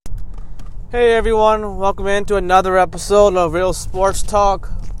Hey everyone, welcome into another episode of Real Sports Talk.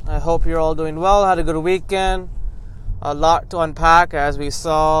 I hope you're all doing well, had a good weekend. A lot to unpack as we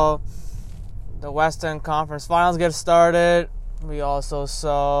saw the Western Conference Finals get started. We also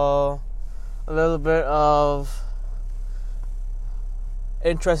saw a little bit of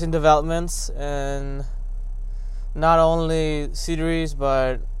interesting developments in not only series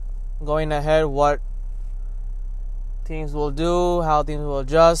but going ahead, what teams will do, how teams will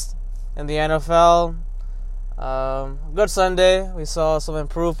adjust. In the NFL, good Sunday. We saw some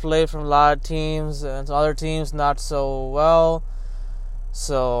improved play from a lot of teams, and some other teams not so well.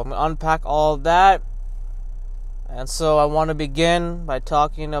 So I'm going to unpack all that. And so I want to begin by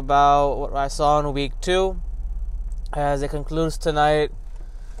talking about what I saw in Week 2, as it concludes tonight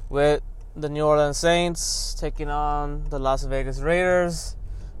with the New Orleans Saints taking on the Las Vegas Raiders.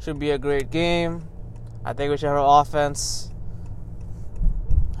 Should be a great game. I think whichever offense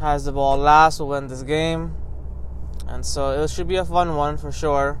has the ball last will win this game. And so it should be a fun one for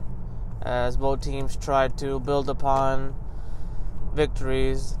sure, as both teams try to build upon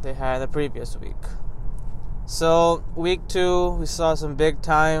victories they had the previous week. So Week 2, we saw some big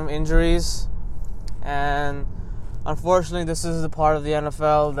time injuries, and unfortunately this is the part of the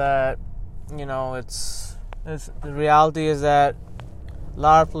NFL that, it's the reality is that a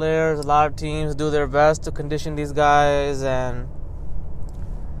lot of players, a lot of teams do their best to condition these guys and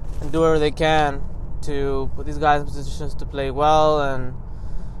do whatever they can to put these guys in positions to play well. And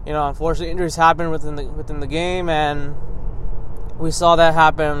unfortunately injuries happen within the game, and we saw that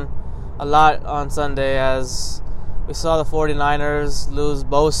happen a lot on Sunday, as we saw the 49ers lose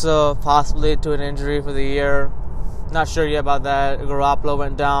Bosa possibly to an injury for the year. Not sure yet about that. Garoppolo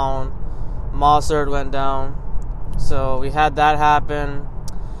went down, Mossad went down, so we had that happen.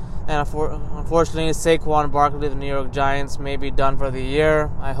 And unfortunately, Saquon Barkley of the New York Giants may be done for the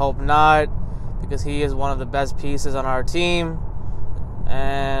year. I hope not, because he is one of the best pieces on our team.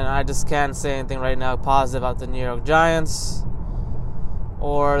 And I just can't say anything right now positive about the New York Giants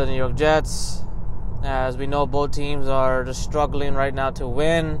or the New York Jets, as we know both teams are just struggling right now to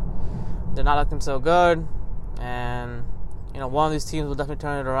win. They're not looking so good. And, one of these teams will definitely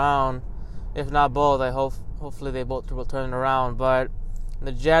turn it around. If not both, hopefully they both will turn it around. But in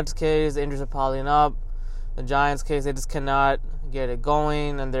the Jets' case, the injuries are piling up. The Giants' case, they just cannot get it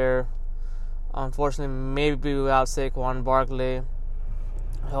going, and they're unfortunately maybe without Saquon Barkley.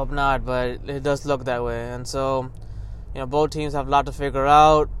 I hope not, but it does look that way. And so, both teams have a lot to figure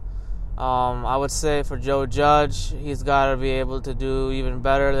out. I would say for Joe Judge, he's got to be able to do even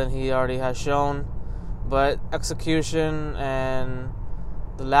better than he already has shown. But execution and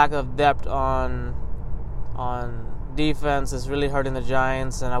the lack of depth on defense is really hurting the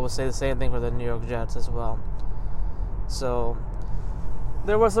Giants, and I would say the same thing for the New York Jets as well. So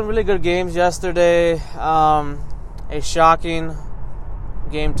there were some really good games yesterday. A shocking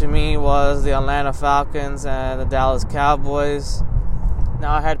game to me was the Atlanta Falcons and the Dallas Cowboys.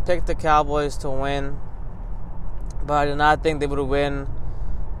 Now, I had picked the Cowboys to win, but I did not think they would win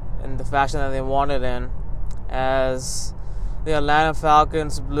in the fashion that they wanted in, as the Atlanta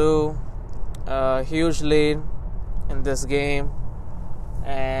Falcons blew a huge lead in this game,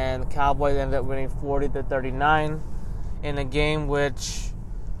 and the Cowboys ended up winning 40-39 in a game which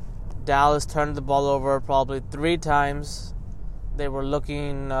Dallas turned the ball over probably 3 times. They were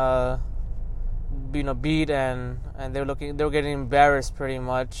looking beat, and they were getting embarrassed pretty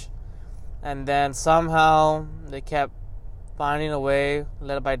much. And then somehow they kept finding a way,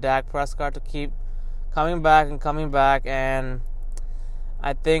 led by Dak Prescott, to keep coming back, and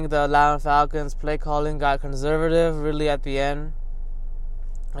I think the Atlanta Falcons play calling got conservative really at the end,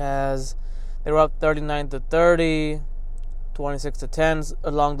 as they were up 39-30, 26-10,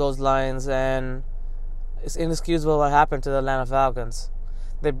 along those lines, and it's inexcusable what happened to the Atlanta Falcons.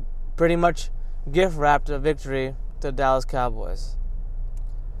 They pretty much gift wrapped a victory to the Dallas Cowboys.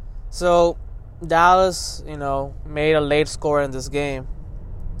 So Dallas, made a late score in this game,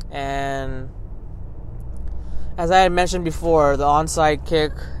 and as I had mentioned before, the onside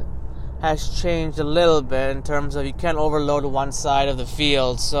kick has changed a little bit in terms of you can't overload one side of the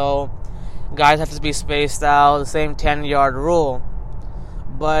field, so guys have to be spaced out, the same 10-yard rule.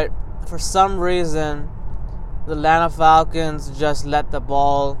 But for some reason, the Atlanta Falcons just let the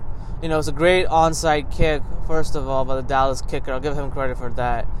ball, it's a great onside kick, first of all, by the Dallas kicker. I'll give him credit for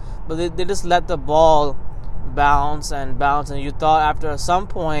that. But they just let the ball bounce, and you thought after some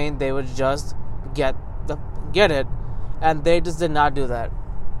point they would just get it, and they just did not do that.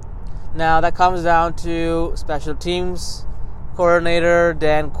 Now that comes down to special teams coordinator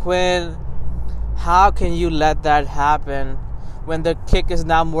Dan Quinn. How can you let that happen when the kick is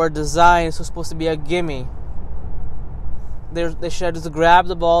now more designed, it's supposed to be a gimme. They should just grab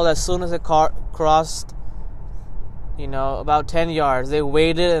the ball as soon as it crossed, about 10 yards. They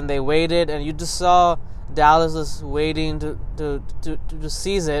waited, and you just saw Dallas was waiting to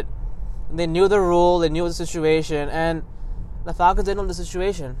seize it. And they knew the rule, they knew the situation, and the Falcons didn't know the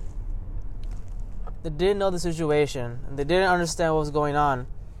situation. They didn't know the situation, and they didn't understand what was going on.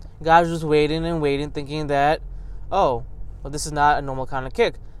 Guys were just waiting and waiting, thinking that, this is not a normal kind of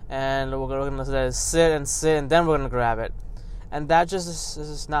kick, and we're going to let it sit, and then we're going to grab it. And that just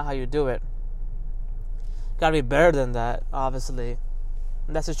is not how you do it. Got to be better than that, obviously.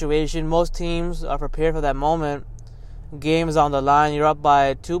 In that situation, most teams are prepared for that moment. Game is on the line, you're up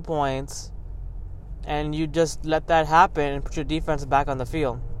by 2 points, and you just let that happen and put your defense back on the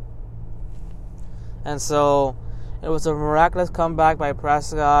field. And so it was a miraculous comeback by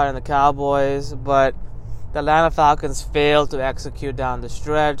Prescott and the Cowboys, but the Atlanta Falcons failed to execute down the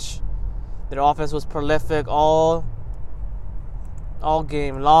stretch. Their offense was prolific all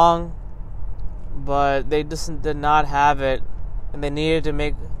game long, but they just did not have it, and they needed to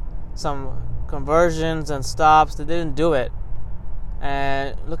make some conversions and stops. They didn't do it.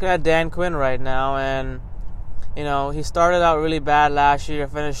 And looking at Dan Quinn right now, and he started out really bad last year,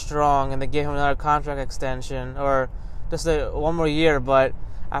 finished strong, and they gave him another contract extension, or just one more year. But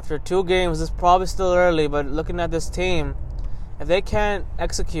after 2 games, it's probably still early, but looking at this team, if they can't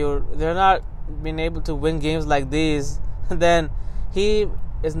execute, they're not being able to win games like these, then he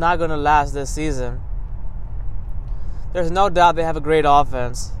is not going to last this season. There's no doubt they have a great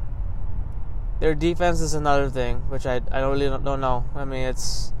offense. Their defense is another thing, which I don't know. I mean,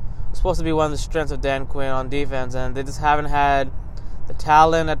 it's supposed to be one of the strengths of Dan Quinn on defense, and they just haven't had the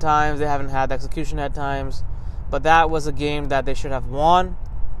talent at times. They haven't had the execution at times. But that was a game that they should have won.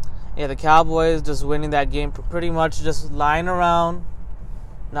 Yeah, the Cowboys just winning that game, pretty much just lying around,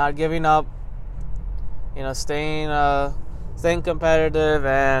 not giving up, staying competitive,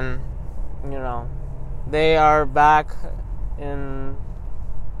 and they are back in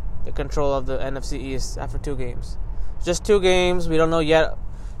the control of the NFC East after 2 games. Just 2 games. We don't know yet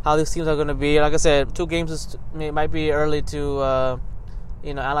how these teams are going to be. Like I said, 2 games might be early to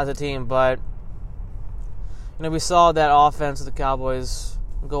analyze the team, but we saw that offense of the Cowboys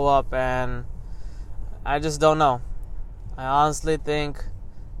go up, and I just don't know. I honestly think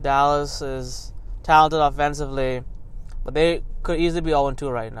Dallas is talented offensively, but they could easily be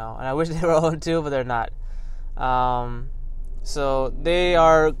 0-2 right now, and I wish they were 0-2, but they're not. So they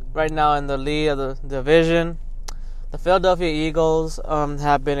are right now in the lead of the division. The Philadelphia Eagles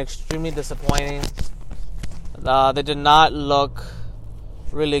have been extremely disappointing. They did not look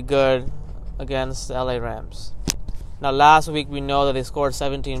really good against the LA Rams. Now, last week we know that they scored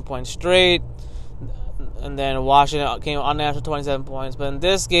 17 points straight, and then Washington came unanswered 27 points. But in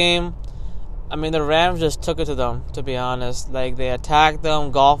this game, the Rams just took it to them, to be honest. Like, they attacked them.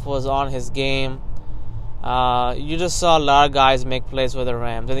 Goff was on his game. You just saw a lot of guys make plays for the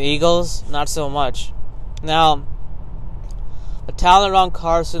Rams. And the Eagles, not so much. Now, the talent around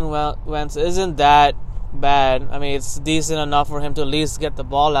Carson Wentz isn't that bad. It's decent enough for him to at least get the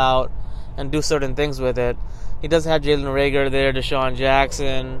ball out and do certain things with it. He does have Jalen Reagor there, Deshaun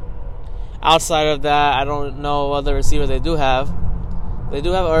Jackson. Outside of that, I don't know what other receivers they do have. They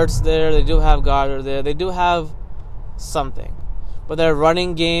do have Ertz there. They do have Goddard there. They do have something. But their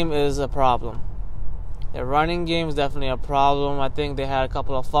running game is a problem. Their running game is definitely a problem. I think they had a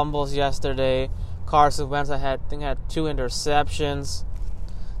couple of fumbles yesterday. Carson Wentz, had 2 interceptions.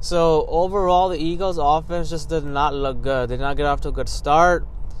 So, overall, the Eagles' offense just did not look good. They did not get off to a good start.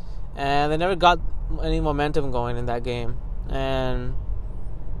 And they never got any momentum going in that game. And,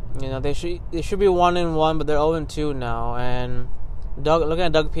 they should be 1-1, but they're 0-2 now. And looking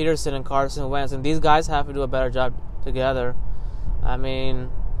at Doug Peterson and Carson Wentz, and these guys have to do a better job together.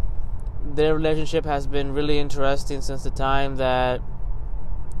 Their relationship has been really interesting since the time that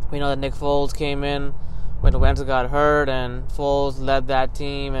we know that Nick Foles came in when Wentz got hurt, and Foles led that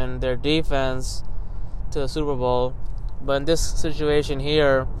team and their defense to the Super Bowl. But in this situation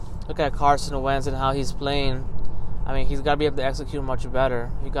here, look at Carson Wentz and how he's playing. He's got to be able to execute much better.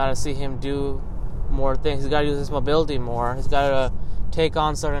 You got to see him do more things. He's got to use his mobility more. He's got to take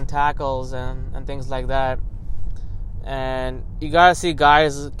on certain tackles and things like that. And you got to see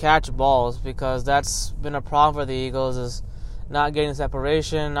guys catch balls, because that's been a problem for the Eagles, is not getting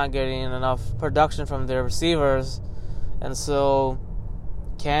separation, not getting enough production from their receivers. And so,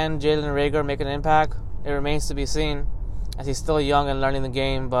 can Jalen Reagor make an impact? It remains to be seen, as he's still young and learning the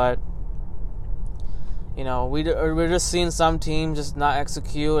game. But we're just seeing some teams just not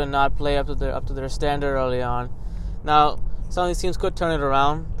execute and not play up to their standard early on. Now, some of these teams could turn it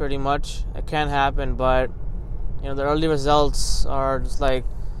around. Pretty much, it can happen, but the early results are just like,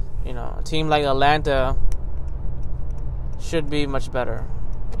 a team like Atlanta should be much better.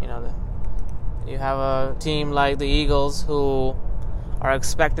 You have a team like the Eagles who are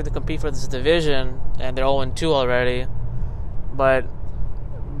expected to compete for this division, and they're 0-2 already. But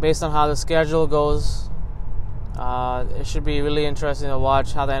based on how the schedule goes, it should be really interesting to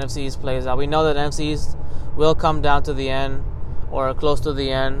watch how the NFC East plays out. We know that the NFC East will come down to the end or close to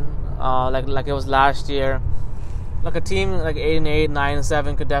the end, like it was last year. Like a team like 8-8,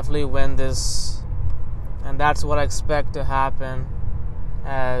 9-7 could definitely win this, and that's what I expect to happen.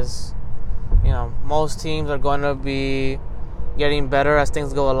 As most teams are going to be getting better as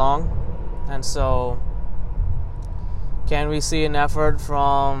things go along, and so can we see an effort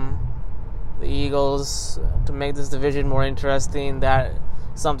from the Eagles to make this division more interesting? That's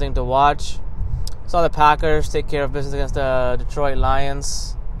something to watch. Saw the Packers take care of business against the Detroit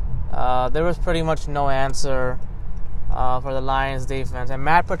Lions. There was pretty much no answer for the Lions defense, and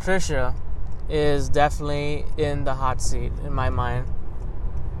Matt Patricia is definitely in the hot seat in my mind.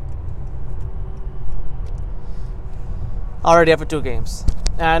 Already after 2 games.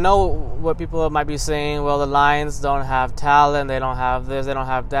 And I know what people might be saying, well, the Lions don't have talent, they don't have this, they don't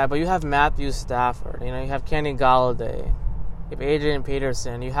have that, but you have Matthew Stafford, you have Kenny Galladay, you have Adrian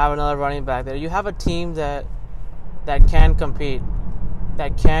Peterson, you have another running back there, you have a team that can compete,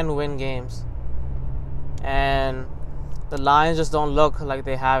 that can win games. And the Lions just don't look like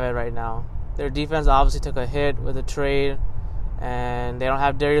they have it right now. Their defense obviously took a hit with the trade, and they don't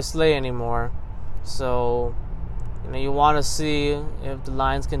have Darius Slay anymore. So you want to see if the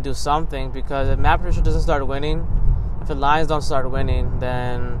Lions can do something, because if Matt Patricia doesn't start winning, if the Lions don't start winning,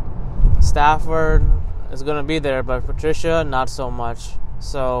 then Stafford is going to be there, but Patricia, not so much.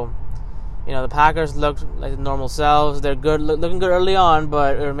 So, the Packers looked like the normal selves. They're good, looking good early on,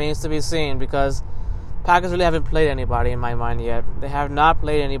 but it remains to be seen, because Packers really haven't played anybody in my mind yet. They have not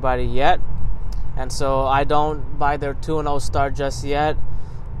played anybody yet, and so I don't buy their 2-0 start just yet.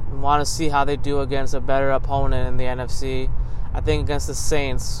 Want to see how they do against a better opponent in the NFC. I think against the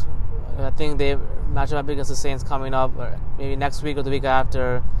Saints. I think they match up against the Saints coming up, or maybe next week or the week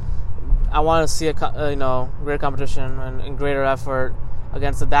after. I want to see a greater competition and greater effort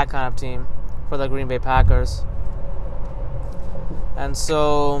against that kind of team for the Green Bay Packers. And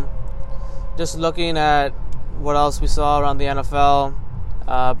so, just looking at what else we saw around the NFL,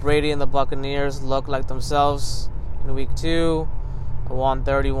 Brady and the Buccaneers look like themselves in Week 2. Won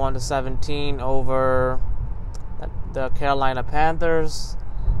 31-17 over the Carolina Panthers.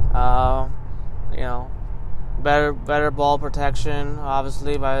 Better ball protection,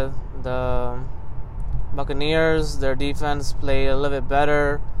 obviously, by the Buccaneers. Their defense played a little bit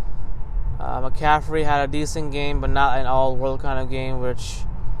better. McCaffrey had a decent game, but not an all-world kind of game, which,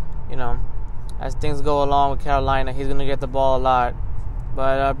 as things go along with Carolina, he's going to get the ball a lot.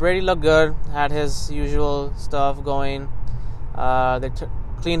 But Brady looked good, had his usual stuff going. They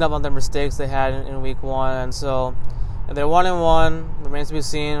cleaned up on their mistakes they had in Week 1, and so if they're 1-1, remains to be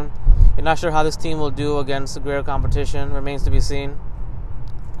seen. You're not sure how this team will do against the greater competition, remains to be seen.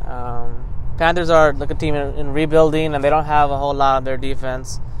 Panthers are like a team in rebuilding, and they don't have a whole lot of their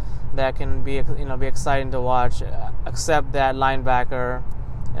defense that can be exciting to watch, except that linebacker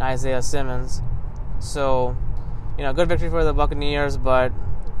Isaiah Simmons. So, good victory for the Buccaneers, but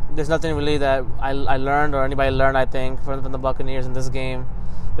there's nothing really that I learned or anybody learned, I think, from the Buccaneers in this game.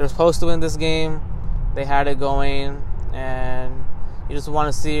 They were supposed to win this game. They had it going, and you just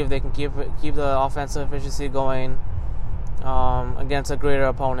want to see if they can keep the offensive efficiency going against a greater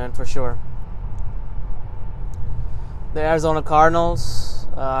opponent for sure. The Arizona Cardinals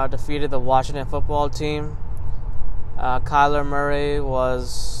defeated the Washington football team. Kyler Murray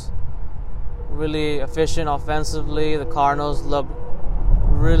was really efficient offensively. The Cardinals looked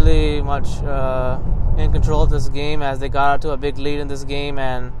really much in control of this game as they got out to a big lead in this game,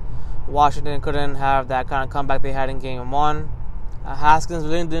 and Washington couldn't have that kind of comeback they had in Game 1. Haskins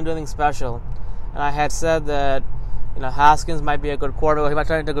really didn't do anything special, and I had said that Haskins might be a good quarterback. He might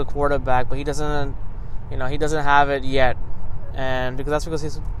turn into a good quarterback, but he doesn't have it yet, and that's because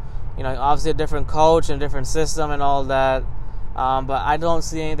he's obviously a different coach and a different system and all that. But I don't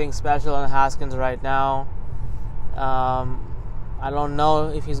see anything special in Haskins right now. I don't know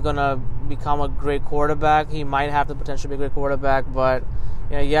if he's going to become a great quarterback. He might have the potential to be a great quarterback, but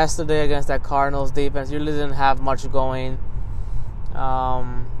yesterday against that Cardinals defense, he really didn't have much going.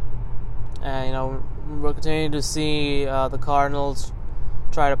 And we're continuing to see the Cardinals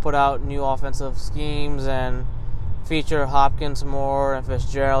try to put out new offensive schemes and feature Hopkins more and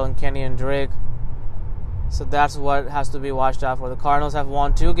Fitzgerald and Kenny and Drake. So that's what has to be watched out for. The Cardinals have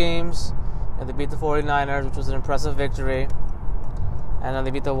won 2 games, and they beat the 49ers, which was an impressive victory. And then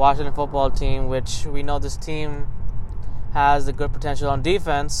they beat the Washington football team, which we know this team has the good potential on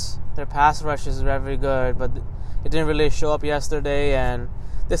defense. Their pass rush is very good, but it didn't really show up yesterday, and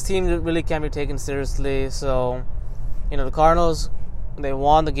this team really can't be taken seriously. So, the Cardinals, they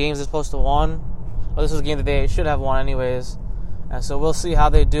won the games they're supposed to won. Well, this was a game that they should have won anyways. And so we'll see how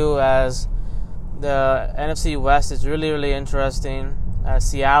they do, as the NFC West is really, really interesting.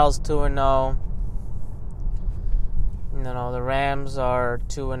 Seattle's 2-0. The Rams are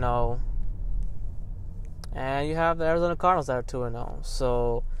 2-0. And you have the Arizona Cardinals that are 2-0.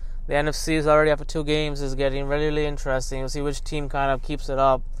 So the NFC is already after 2 games is getting really, really interesting. We'll see which team kind of keeps it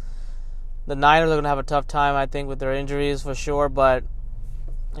up. The Niners are going to have a tough time, I think, with their injuries for sure. But,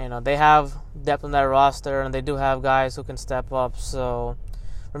 they have depth on that roster, and they do have guys who can step up. So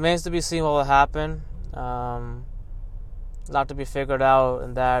remains to be seen what will happen. A lot to be figured out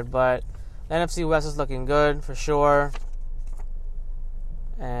in that. But the NFC West is looking good for sure.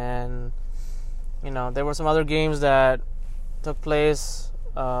 And, there were some other games that took place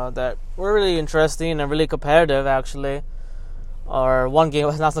that were really interesting and really competitive, actually. Or one game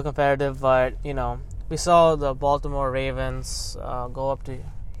was not so competitive, but, we saw the Baltimore Ravens go up to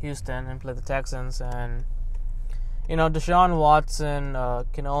Houston and play the Texans. And, Deshaun Watson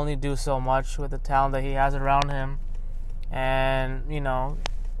can only do so much with the talent that he has around him. And,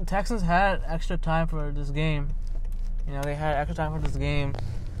 the Texans had extra time for this game. They had extra time for this game.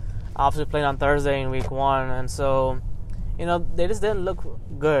 Obviously playing on Thursday in week 1. And so, they just didn't look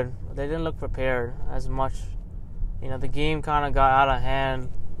good. They didn't look prepared as much. The game kind of got out of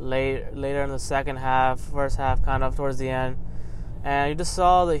hand later in the second half, first half kind of towards the end. And you just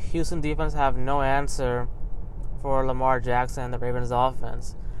saw the Houston defense have no answer for Lamar Jackson and the Ravens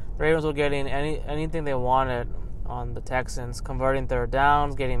offense. The Ravens were getting anything they wanted on the Texans, converting third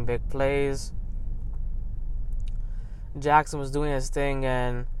downs, getting big plays. Jackson was doing his thing,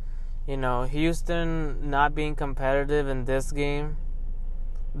 and Houston not being competitive in this game.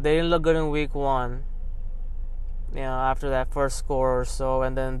 They didn't look good in week 1. After that first score or so,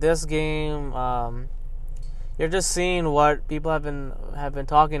 and then this game, you're just seeing what people have been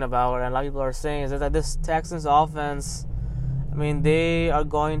talking about, and a lot of people are saying is that this Texans offense, they are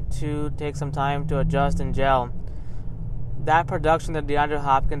going to take some time to adjust and gel. That production that DeAndre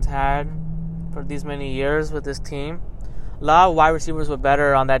Hopkins had for these many years with this team, a lot of wide receivers were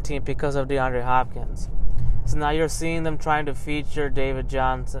better on that team because of DeAndre Hopkins. So now you're seeing them trying to feature David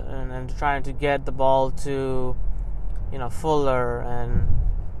Johnson and trying to get the ball to, Fuller and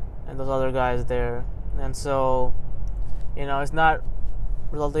those other guys there. And so, it's not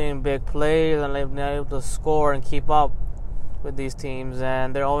resulting in big plays, and they've been able to score and keep up with these teams.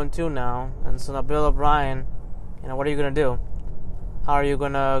 And they're 0-2 now. And so now Bill O'Brien, what are you going to do? How are you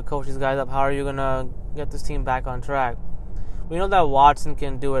going to coach these guys up? How are you going to get this team back on track? We know that Watson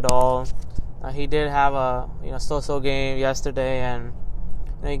can do it all. He did have a so-so game yesterday, and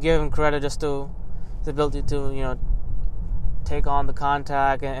you give him credit just to his ability to take on the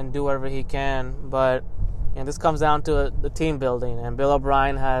contact and do whatever he can. But this comes down to the team building, and Bill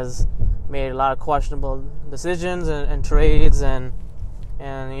O'Brien has made a lot of questionable decisions and trades and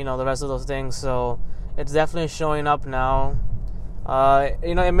the rest of those things. So it's definitely showing up now.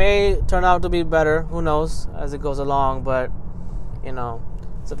 It may turn out to be better. Who knows as it goes along, but so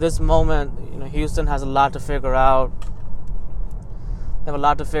at this moment, Houston has a lot to figure out. They have a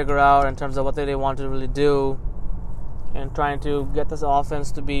lot to figure out in terms of what they want to really do, and trying to get this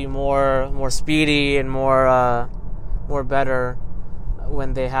offense to be more speedy and more better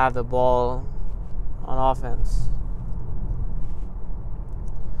when they have the ball on offense.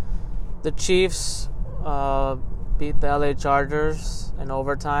 The Chiefs beat the LA Chargers in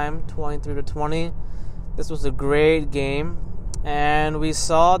overtime, 23-20. This was a great game. And we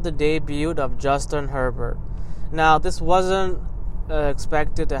saw the debut of Justin Herbert. Now, this wasn't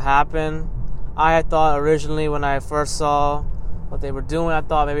expected to happen. I had thought originally when I first saw what they were doing, I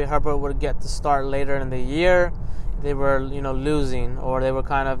thought maybe Herbert would get to start later in the year. They were, losing, or they were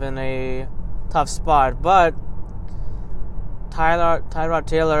kind of in a tough spot. But Tyrod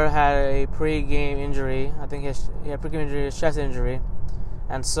Taylor had a pre-game injury. I think he had a pre-game injury, a chest injury.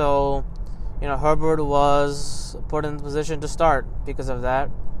 And so Herbert was put in position to start because of that.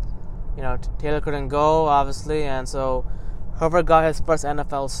 Taylor couldn't go, obviously, and so Herbert got his first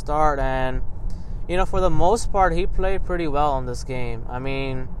NFL start, and, for the most part, he played pretty well in this game.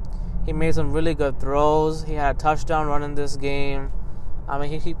 He made some really good throws. He had a touchdown run in this game.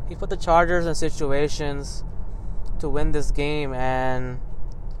 He put the Chargers in situations to win this game, and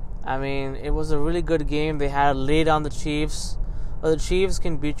I mean, it was a really good game. They had a lead on the Chiefs. But the Chiefs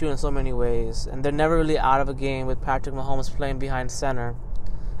can beat you in so many ways, and they're never really out of a game with Patrick Mahomes playing behind center.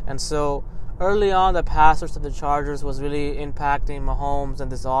 And so early on, the passers of the Chargers was really impacting Mahomes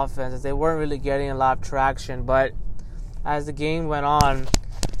and this offense, as they weren't really getting a lot of traction. But as the game went on,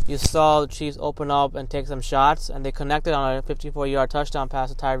 you saw the Chiefs open up and take some shots, and they connected on a 54-yard touchdown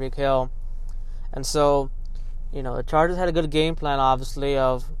pass to Tyreek Hill. And so, the Chargers had a good game plan, obviously,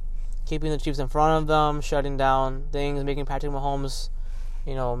 of keeping the Chiefs in front of them, shutting down things, making Patrick Mahomes,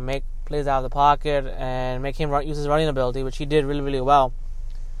 make plays out of the pocket and make him use his running ability, which he did really, really well.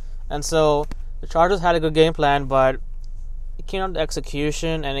 And so the Chargers had a good game plan, but it came down to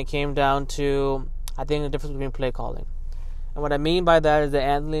execution, and it came down to, I think, the difference between play calling. And what I mean by that is that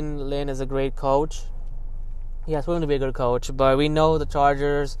Anthony Lynn is a great coach. He has proven to be a good coach, but we know the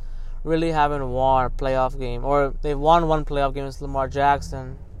Chargers really haven't won a playoff game, or they've won one playoff game against Lamar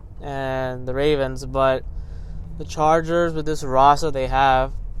Jackson and the Ravens, but the Chargers, with this roster they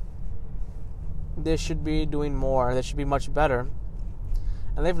have, they should be doing more. They should be much better.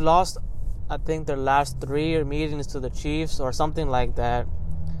 And they've lost, I think, their last 3 meetings to the Chiefs or something like that.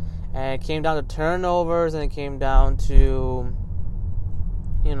 And it came down to turnovers, and it came down to,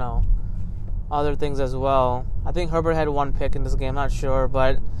 other things as well. I think Herbert had 1 pick in this game, not sure,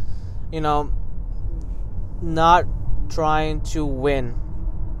 but, not trying to win.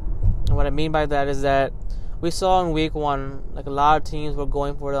 And what I mean by that is that we saw in week 1, like, a lot of teams were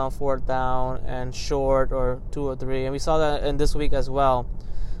going for it on 4th down and short or 2 or 3, and we saw that in this week as well.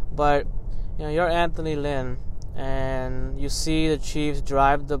 But, you're Anthony Lynn, and you see the Chiefs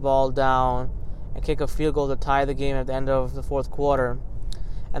drive the ball down and kick a field goal to tie the game at the end of the 4th quarter.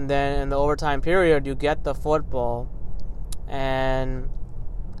 And then in the overtime period, you get the football, and,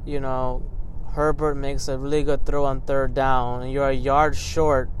 Herbert makes a really good throw on 3rd down, and you're a yard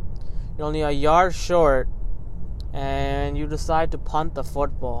short. You're only a yard short, and you decide to punt the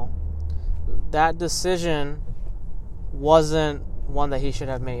football. That decision wasn't one that he should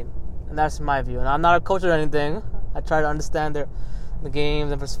have made. And that's my view. And I'm not a coach or anything. I try to understand the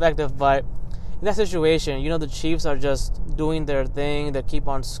games and perspective. But in that situation, the Chiefs are just doing their thing. They keep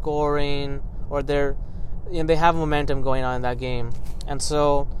on scoring, or they have momentum going on in that game. And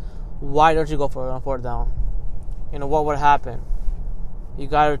so, why don't you go for it on 4th down? What would happen? You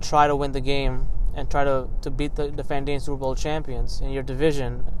got to try to win the game and try to beat the defending Super Bowl champions in your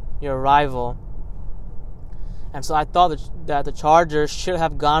division, your rival. And so I thought that the Chargers should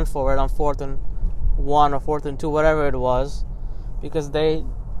have gone for it on 4th and 1 or 4th and 2, whatever it was, because they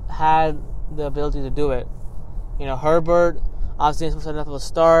had the ability to do it. Herbert obviously didn't set enough of a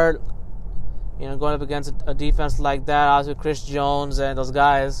start. Going up against a defense like that, obviously Chris Jones and those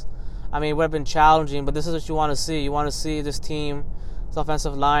guys. I mean, it would have been challenging, but this is what you want to see. You want to see this team, this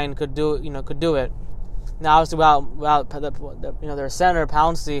offensive line could do it. Now, obviously, without their center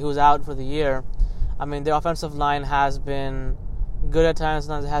Pouncey, who's out for the year. I mean, their offensive line has been good at times,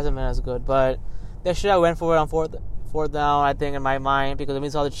 sometimes it hasn't been as good. But they should have went for it on 4th down, I think, in my mind, because it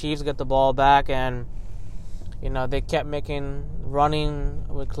means all the Chiefs get the ball back, and they kept running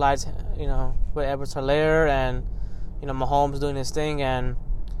with Clyde's, with Edwards-Helaire, and Mahomes doing his thing, and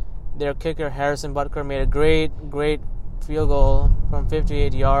their kicker Harrison Butker made a great field goal from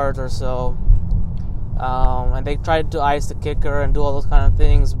 58 yards or so, and they tried to ice the kicker and do all those kind of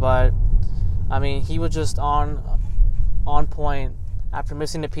things, but I mean, he was just on point after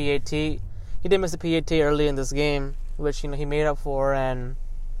missing the PAT. He did miss the PAT early in this game, which he made up for, and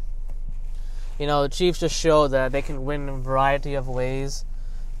the Chiefs just show that they can win in a variety of ways.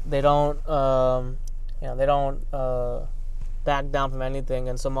 They don't back down from anything.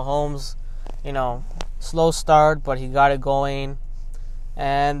 And so Mahomes, slow start, but he got it going,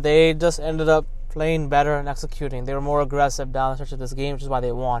 and they just ended up playing better and executing. They were more aggressive down the stretch of this game, which is why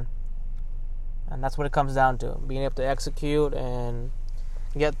they won. And that's what it comes down to, being able to execute and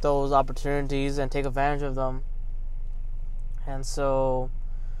get those opportunities and take advantage of them. And so,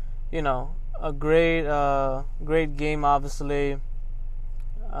 a great game, obviously. It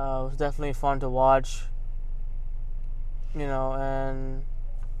was definitely fun to watch. And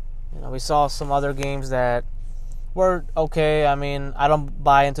we saw some other games that were okay. I mean, I don't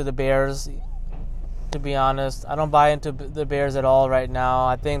buy into the Bears, to be honest. I don't buy into the Bears at all right now.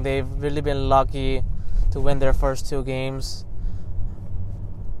 I think they've really been lucky to win their first 2 games.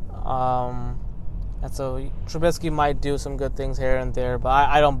 And so Trubisky might do some good things here and there, but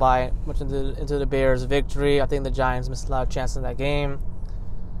I don't buy much into the Bears' victory. I think the Giants missed a lot of chances in that game.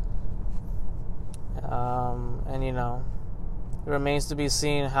 And it remains to be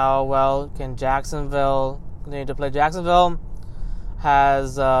seen how well can Jacksonville continue to play. Jacksonville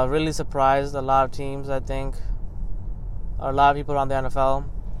has really surprised a lot of teams, I think, or a lot of people around the NFL.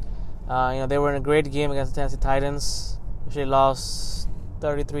 They were in a great game against the Tennessee Titans, which they lost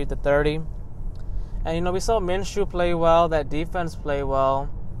 33-30. And we saw Minshew play well, that defense play well,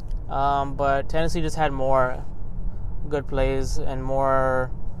 but Tennessee just had more good plays and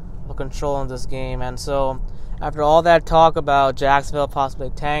more control in this game. And so after all that talk about Jacksonville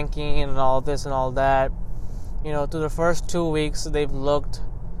possibly tanking and all this and all that, through the first 2 weeks they've looked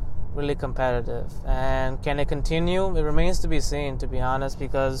really competitive. And can it continue? It remains to be seen, to be honest,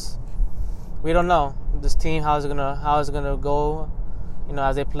 because we don't know this team how is it gonna go,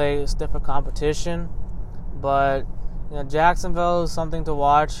 as they play stiffer competition. But Jacksonville is something to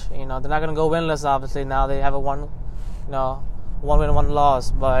watch. They're not gonna go winless. Obviously, now they have a one win, one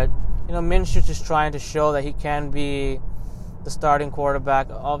loss. But Minshew just trying to show that he can be the starting quarterback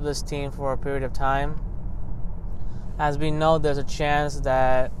of this team for a period of time. As we know, there's a chance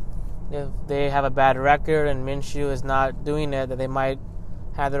that if they have a bad record and Minshew is not doing it, that they might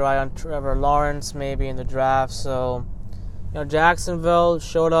have their eye on Trevor Lawrence maybe in the draft. So, Jacksonville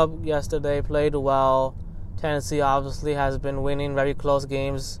showed up yesterday, played well. Tennessee obviously has been winning very close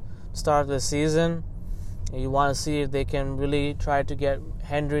games to start the season. You want to see if they can really try to get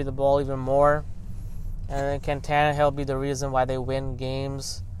Henry the ball even more. And then can Tannehill be the reason why they win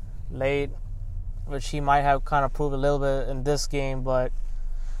games late, which he might have kind of proved a little bit in this game. But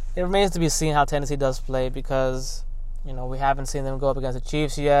it remains to be seen how Tennessee does play, because we haven't seen them go up against the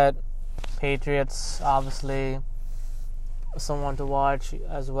Chiefs yet. Patriots, obviously, someone to watch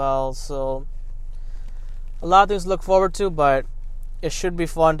as well. So a lot of things to look forward to, but it should be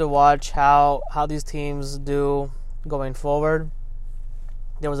fun to watch how these teams do going forward.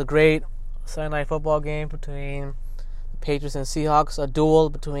 There was a great Sunday Night Football game between the Patriots and Seahawks, a duel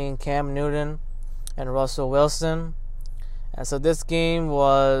between Cam Newton and Russell Wilson. And so this game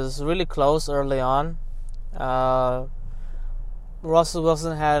was really close early on. Russell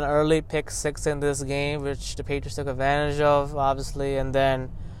Wilson had an early pick 6 in this game, which the Patriots took advantage of, obviously. And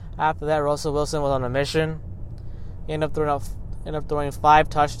then after that, Russell Wilson was on a mission. He ended up throwing 5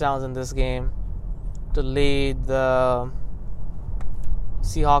 touchdowns in this game to lead the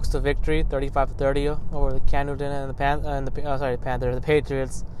Seahawks to victory, 35-30 over the Cam Newton and the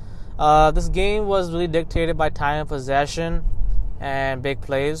Patriots. This game was really dictated by time of possession and big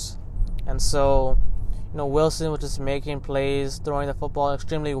plays. And so, Wilson was just making plays, throwing the football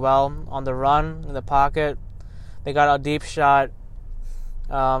extremely well on the run, in the pocket. They got a deep shot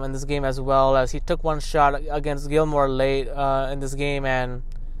in this game, as well as he took one shot against Gilmore late in this game, and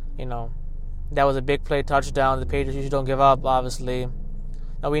that was a big play touchdown. The Patriots usually don't give up, obviously.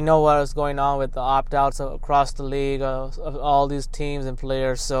 Now we know what is going on with the opt-outs across the league of all these teams and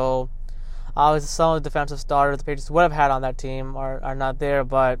players. So obviously some of the defensive starters the Patriots would have had on that team are not there,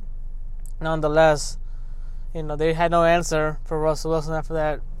 but nonetheless, they had no answer for Russell Wilson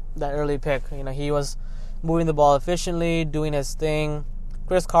after that early pick. He was moving the ball efficiently, doing his thing.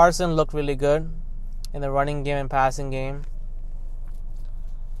 Chris Carson looked really good in the running game and passing game.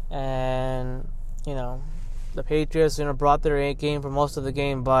 And, the Patriots, brought their A game for most of the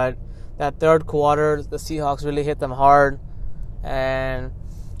game, but that third quarter, the Seahawks really hit them hard. And,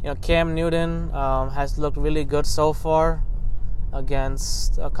 Cam Newton has looked really good so far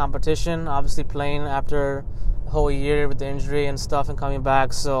against competition, obviously playing after a whole year with the injury and stuff and coming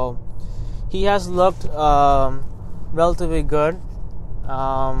back. So he has looked relatively good.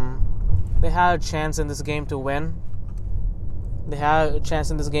 They had a chance in this game to win. They had a chance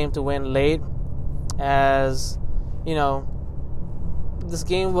in this game to win late, as this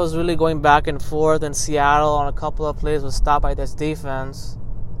game was really going back and forth, and Seattle on a couple of plays was stopped by this defense.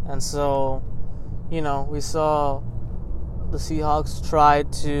 And so, we saw the Seahawks try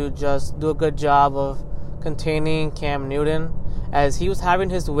to just do a good job of containing Cam Newton, as he was having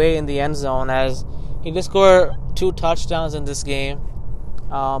his way in the end zone, as he just scored 2 touchdowns in this game,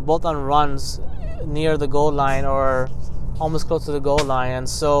 both on runs near the goal line or almost close to the goal line. And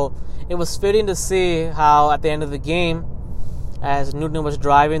so it was fitting to see how at the end of the game, as Newton was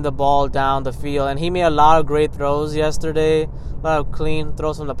driving the ball down the field, and he made a lot of great throws yesterday, a lot of clean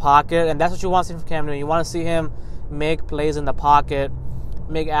throws from the pocket, and that's what you want to see from Cam Newton. You want to see him make plays in the pocket,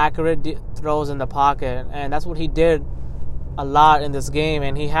 make accurate throws in the pocket, and that's what he did a lot in this game.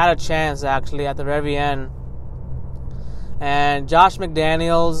 And he had a chance actually at the very end. And Josh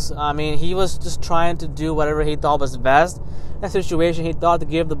McDaniels, he was just trying to do whatever he thought was best. In that situation, he thought to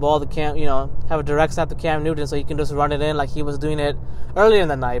give the ball to Cam, have a direct snap to Cam Newton so he can just run it in like he was doing it earlier in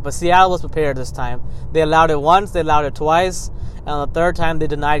the night. But Seattle was prepared this time. They allowed it once, they allowed it twice, and on the third time they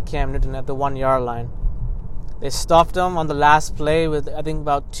denied Cam Newton at the 1-yard line. They stuffed them on the last play with, I think,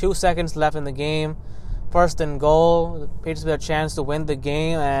 about 2 seconds left in the game. First and goal. The Patriots had a chance to win the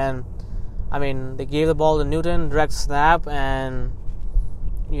game, and I mean, they gave the ball to Newton, direct snap, and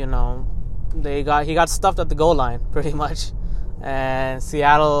he got stuffed at the goal line pretty much. And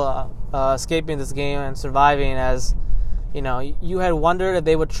Seattle escaping this game and surviving, as you had wondered if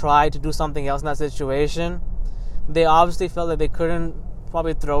they would try to do something else in that situation. They obviously felt that they couldn't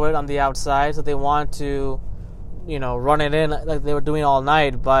probably throw it on the outside, so they wanted to run it in like they were doing all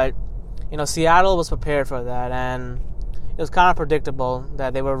night. But Seattle was prepared for that, and it was kind of predictable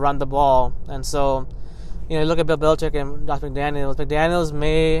that they would run the ball. And so you look at Bill Belichick and Josh McDaniels.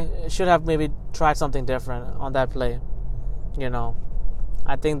 McDaniels should have maybe tried something different on that play.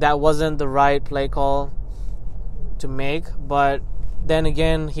 I think that wasn't the right play call to make, but then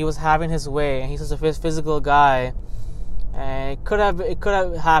again, he was having his way, and he's such a physical guy, and it could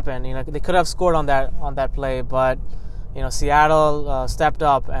have happened. They could have scored on that play, but Seattle stepped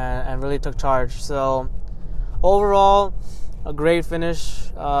up and really took charge. So overall, a great finish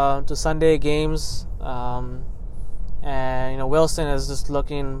to Sunday games, and Wilson is just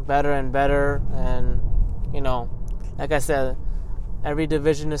looking better and better, and like I said, every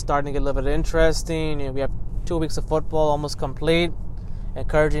division is starting to get a little bit interesting. We have 2 weeks of football almost complete.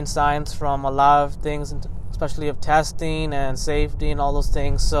 Encouraging signs from a lot of things, especially of testing and safety and all those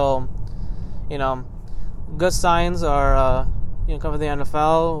things. So, good signs are coming from the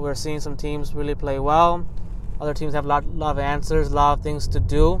NFL. We're seeing some teams really play well. Other teams have a lot of answers, a lot of things to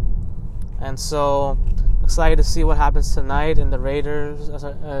do. And so, excited to see what happens tonight in the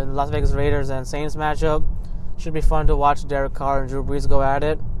Las Vegas Raiders and Saints matchup. Should be fun to watch Derek Carr and Drew Brees go at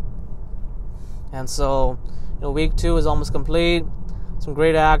it. And so, week 2 is almost complete. Some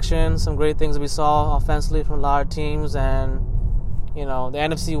great action, some great things we saw offensively from a lot of teams. And, the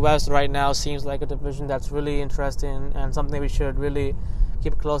NFC West right now seems like a division that's really interesting and something we should really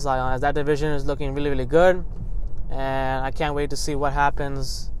keep a close eye on, as that division is looking really, really good. And I can't wait to see what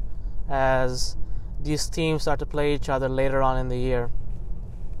happens as these teams start to play each other later on in the year.